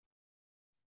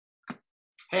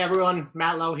Hey everyone,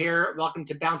 Matt Lowe here. Welcome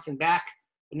to Bouncing Back,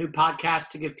 a new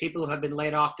podcast to give people who have been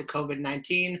laid off to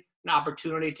COVID-19 an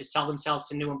opportunity to sell themselves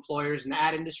to new employers in the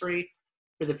ad industry.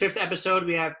 For the fifth episode,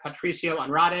 we have Patricio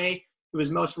Andrade, who was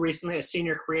most recently a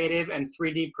senior creative and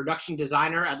 3D production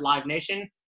designer at Live Nation.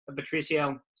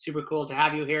 Patricio, super cool to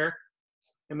have you here.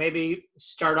 And maybe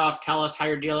start off, tell us how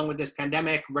you're dealing with this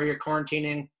pandemic, where you're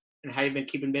quarantining, and how you've been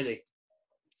keeping busy.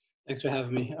 Thanks for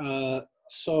having me.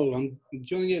 So I'm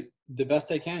doing it the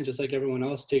best I can, just like everyone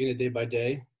else, taking it day by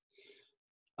day.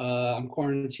 I'm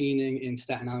quarantining in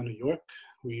Staten Island, New York.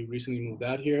 We recently moved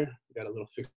out here. We got a little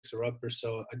fixer-upper,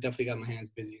 so I definitely got my hands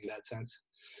busy in that sense.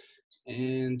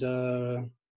 And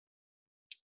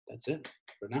that's it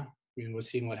for now. I mean, we're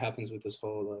seeing what happens with this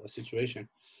whole situation.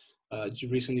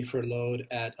 Recently furloughed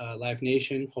at Live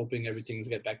Nation, hoping everything's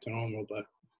get back to normal, but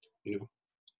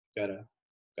gotta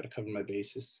cover my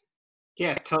bases.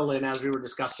 Yeah, totally. And as we were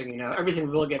discussing, everything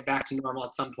will get back to normal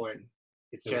at some point.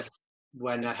 It's just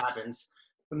when that happens.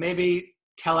 But maybe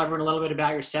tell everyone a little bit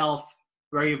about yourself,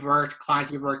 where you've worked, clients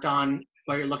you've worked on,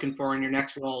 what you're looking for in your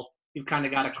next role. You've kind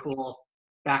of got a cool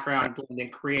background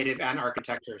blending creative and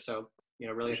architecture. So,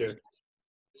 really interesting.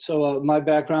 So my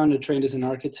background, I trained as an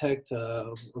architect,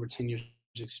 over 10 years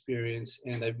experience,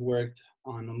 and I've worked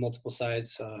on multiple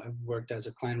sites. I've worked as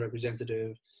a client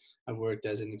representative. I've worked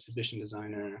as an exhibition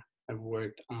designer. I've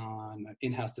worked on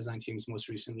in-house design teams, most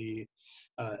recently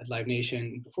at Live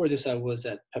Nation. Before this, I was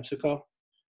at PepsiCo,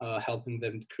 helping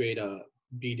them create a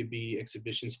B2B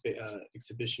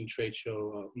exhibition trade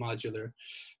show modular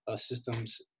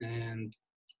systems. And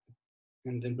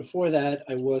then before that,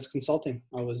 I was consulting.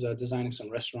 I was designing some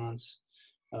restaurants.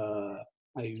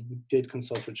 I did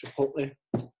consult for Chipotle,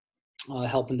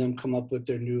 helping them come up with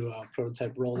their new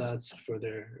prototype rollouts for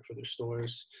their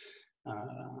stores.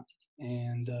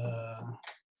 And a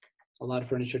lot of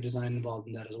furniture design involved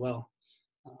in that as well.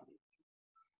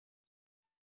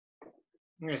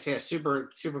 Yes, yeah,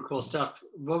 super, super cool stuff.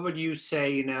 What would you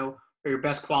say, are your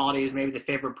best qualities, maybe the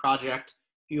favorite project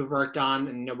you've worked on,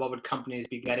 and what would companies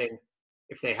be getting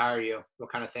if they hire you?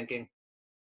 What kind of thinking?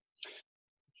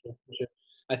 Sure.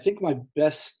 I think my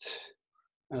best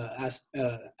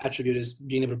attribute is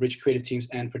being able to bridge creative teams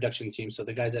and production teams. So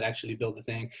the guys that actually build the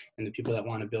thing and the people that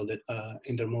want to build it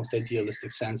in their most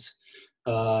idealistic sense.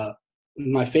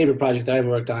 My favorite project that I've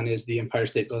worked on is the Empire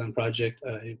State Building project.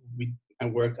 I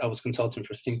was consultant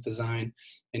for Think Design,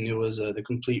 and it was the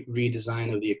complete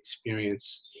redesign of the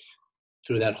experience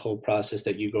through that whole process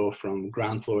that you go from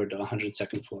ground floor to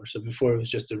 102nd floor. So before it was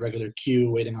just a regular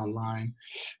queue waiting online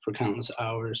for countless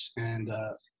hours. And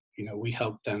we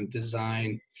helped them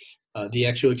design the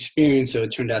actual experience, so it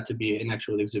turned out to be an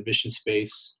actual exhibition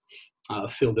space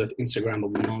filled with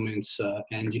Instagrammable moments,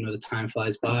 and the time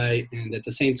flies by, and at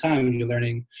the same time you're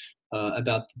learning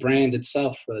about the brand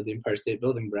itself, the Empire State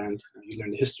Building brand. You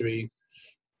learn the history,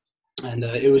 and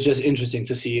it was just interesting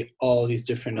to see all these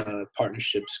different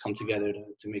partnerships come together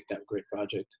to make that great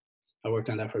project. I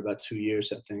worked on that for about 2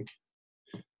 years, I think.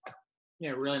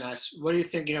 Yeah, really nice. What do you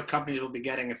think companies will be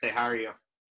getting if they hire you?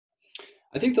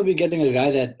 I think they'll be getting a guy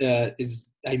that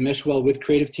I mesh well with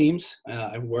creative teams.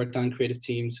 I've worked on creative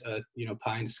teams,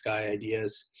 pie in the sky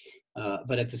ideas,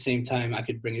 but at the same time, I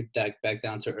could bring it back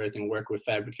down to earth and work with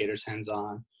fabricators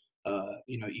hands-on,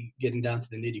 getting down to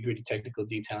the nitty-gritty technical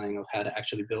detailing of how to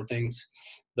actually build things.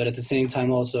 But at the same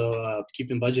time, also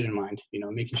keeping budget in mind,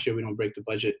 making sure we don't break the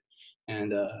budget,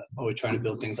 and always trying to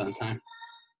build things on time.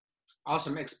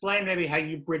 Awesome. Explain maybe how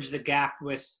you bridge the gap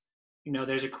with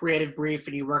there's a creative brief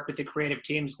and you work with the creative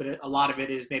teams, but a lot of it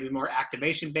is maybe more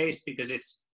activation based because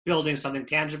it's building something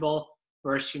tangible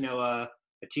versus, a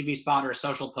TV spot or a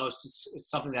social post.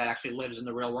 It's something that actually lives in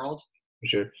the real world.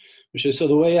 For sure. So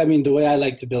the way I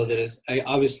like to build it is I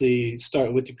obviously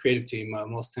start with the creative team.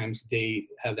 Most times they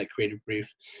have that creative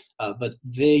brief, but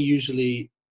they usually,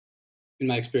 in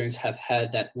my experience, have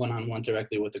had that one-on-one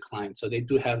directly with the client. So they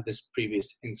do have this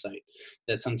previous insight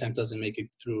that sometimes doesn't make it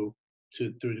through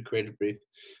the creative brief.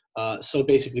 So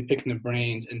basically picking the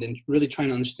brains and then really trying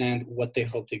to understand what they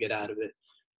hope to get out of it.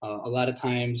 A lot of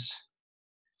times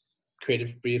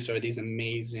creative briefs are these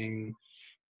amazing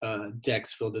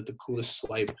decks filled with the coolest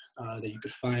swipe that you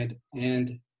could find.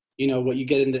 And, what you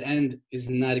get in the end is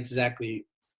not exactly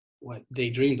what they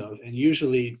dreamed of. And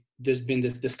usually there's been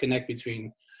this disconnect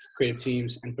between creative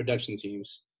teams and production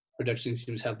teams. Production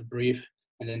teams have the brief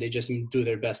and then they just do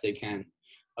their best they can.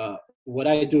 What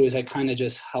I do is I kind of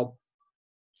just help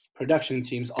production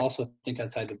teams also think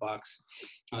outside the box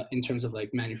in terms of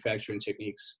like manufacturing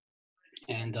techniques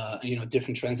and,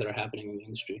 different trends that are happening in the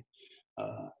industry.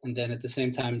 And then at the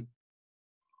same time,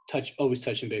 always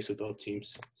touching base with both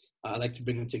teams. I like to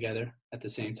bring them together at the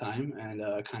same time and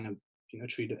kind of,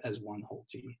 treat it as one whole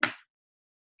team.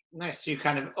 Nice. So you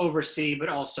kind of oversee, but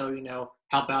also,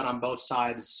 help out on both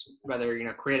sides,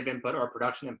 whether, creative input or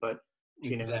production input,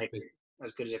 Exactly. make it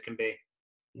as good as it can be.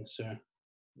 Yes, sir.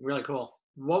 Really cool.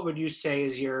 What would you say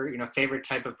is your, favorite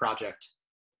type of project?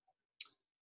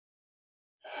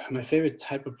 My favorite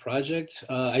type of project,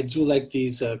 I do like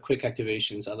these quick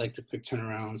activations. I like the quick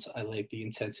turnarounds. I like the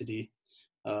intensity.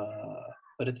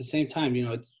 But at the same time,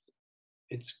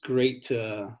 it's great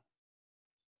to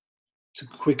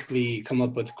quickly come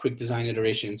up with quick design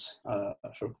iterations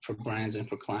for brands and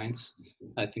for clients.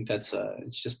 I think that's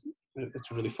it's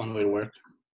a really fun way to work.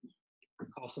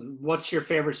 Awesome. What's your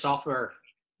favorite software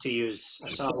to use? I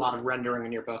saw a lot of rendering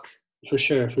in your book. For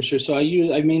sure. So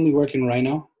I mainly work in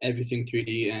Rhino, everything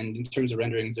 3D, and in terms of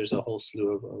renderings, there's a whole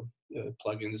slew of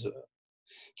plugins,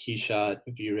 Keyshot,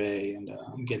 V-Ray, and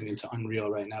I'm getting into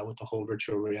Unreal right now with the whole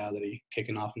virtual reality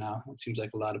kicking off now. It seems like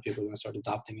a lot of people are going to start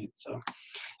adopting it. So,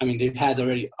 I mean, they've had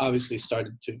already obviously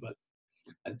started to, but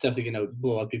it's definitely going to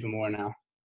blow up even more now.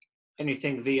 And you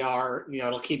think VR,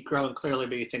 it'll keep growing clearly,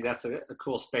 but you think that's a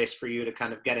cool space for you to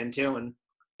kind of get into? And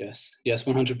Yes,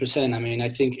 100%. I mean, I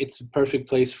think it's a perfect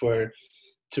place to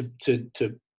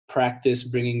practice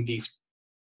bringing these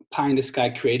pie in the sky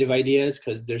creative ideas,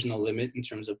 because there's no limit in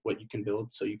terms of what you can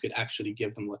build. So you could actually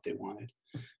give them what they wanted.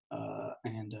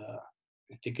 And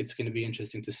I think it's going to be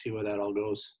interesting to see where that all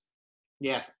goes.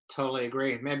 Yeah, totally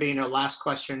agree. Maybe, last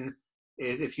question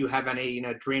is if you have any,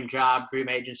 dream job, dream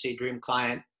agency, dream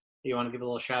client you want to give a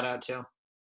little shout out to.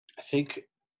 I think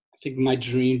my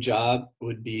dream job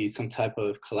would be some type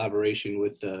of collaboration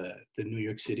with the New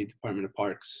York City Department of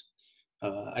Parks.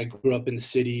 I grew up in the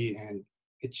city, and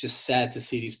it's just sad to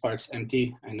see these parks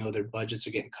empty. I know their budgets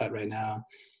are getting cut right now,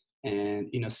 and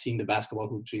seeing the basketball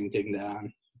hoops being taken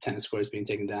down, tennis courts being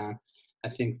taken down. I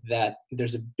think that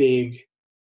there's a big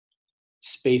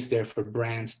space there for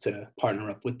brands to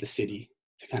partner up with the city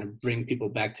to kind of bring people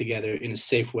back together in a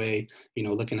safe way,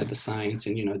 looking at the science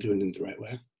and, doing it the right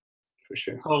way. For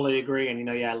sure. Totally agree. And,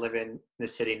 I live in the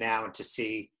city now, and to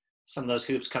see some of those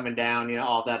hoops coming down,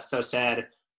 all of that's so sad,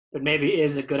 but maybe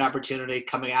is a good opportunity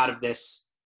coming out of this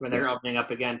when they're opening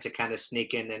up again to kind of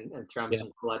sneak in and throw in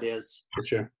some cool ideas. For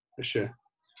sure.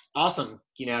 Awesome.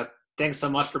 Thanks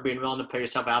so much for being willing to put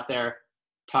yourself out there,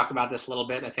 talk about this a little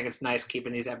bit. I think it's nice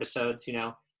keeping these episodes,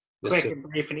 quick and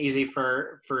brief and easy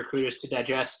for recruiters to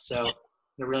digest. So I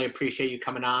really appreciate you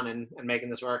coming on and making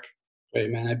this work. Great,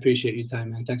 man. I appreciate your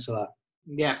time, man. Thanks a lot.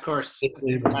 Yeah, of course.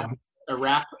 That's a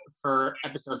wrap for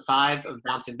episode 5 of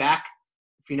Bouncing Back.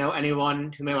 If you know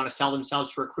anyone who may want to sell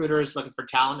themselves to recruiters looking for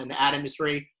talent in the ad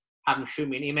industry, have them shoot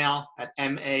me an email at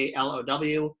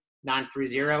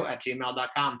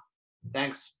malow930@gmail.com.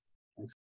 Thanks.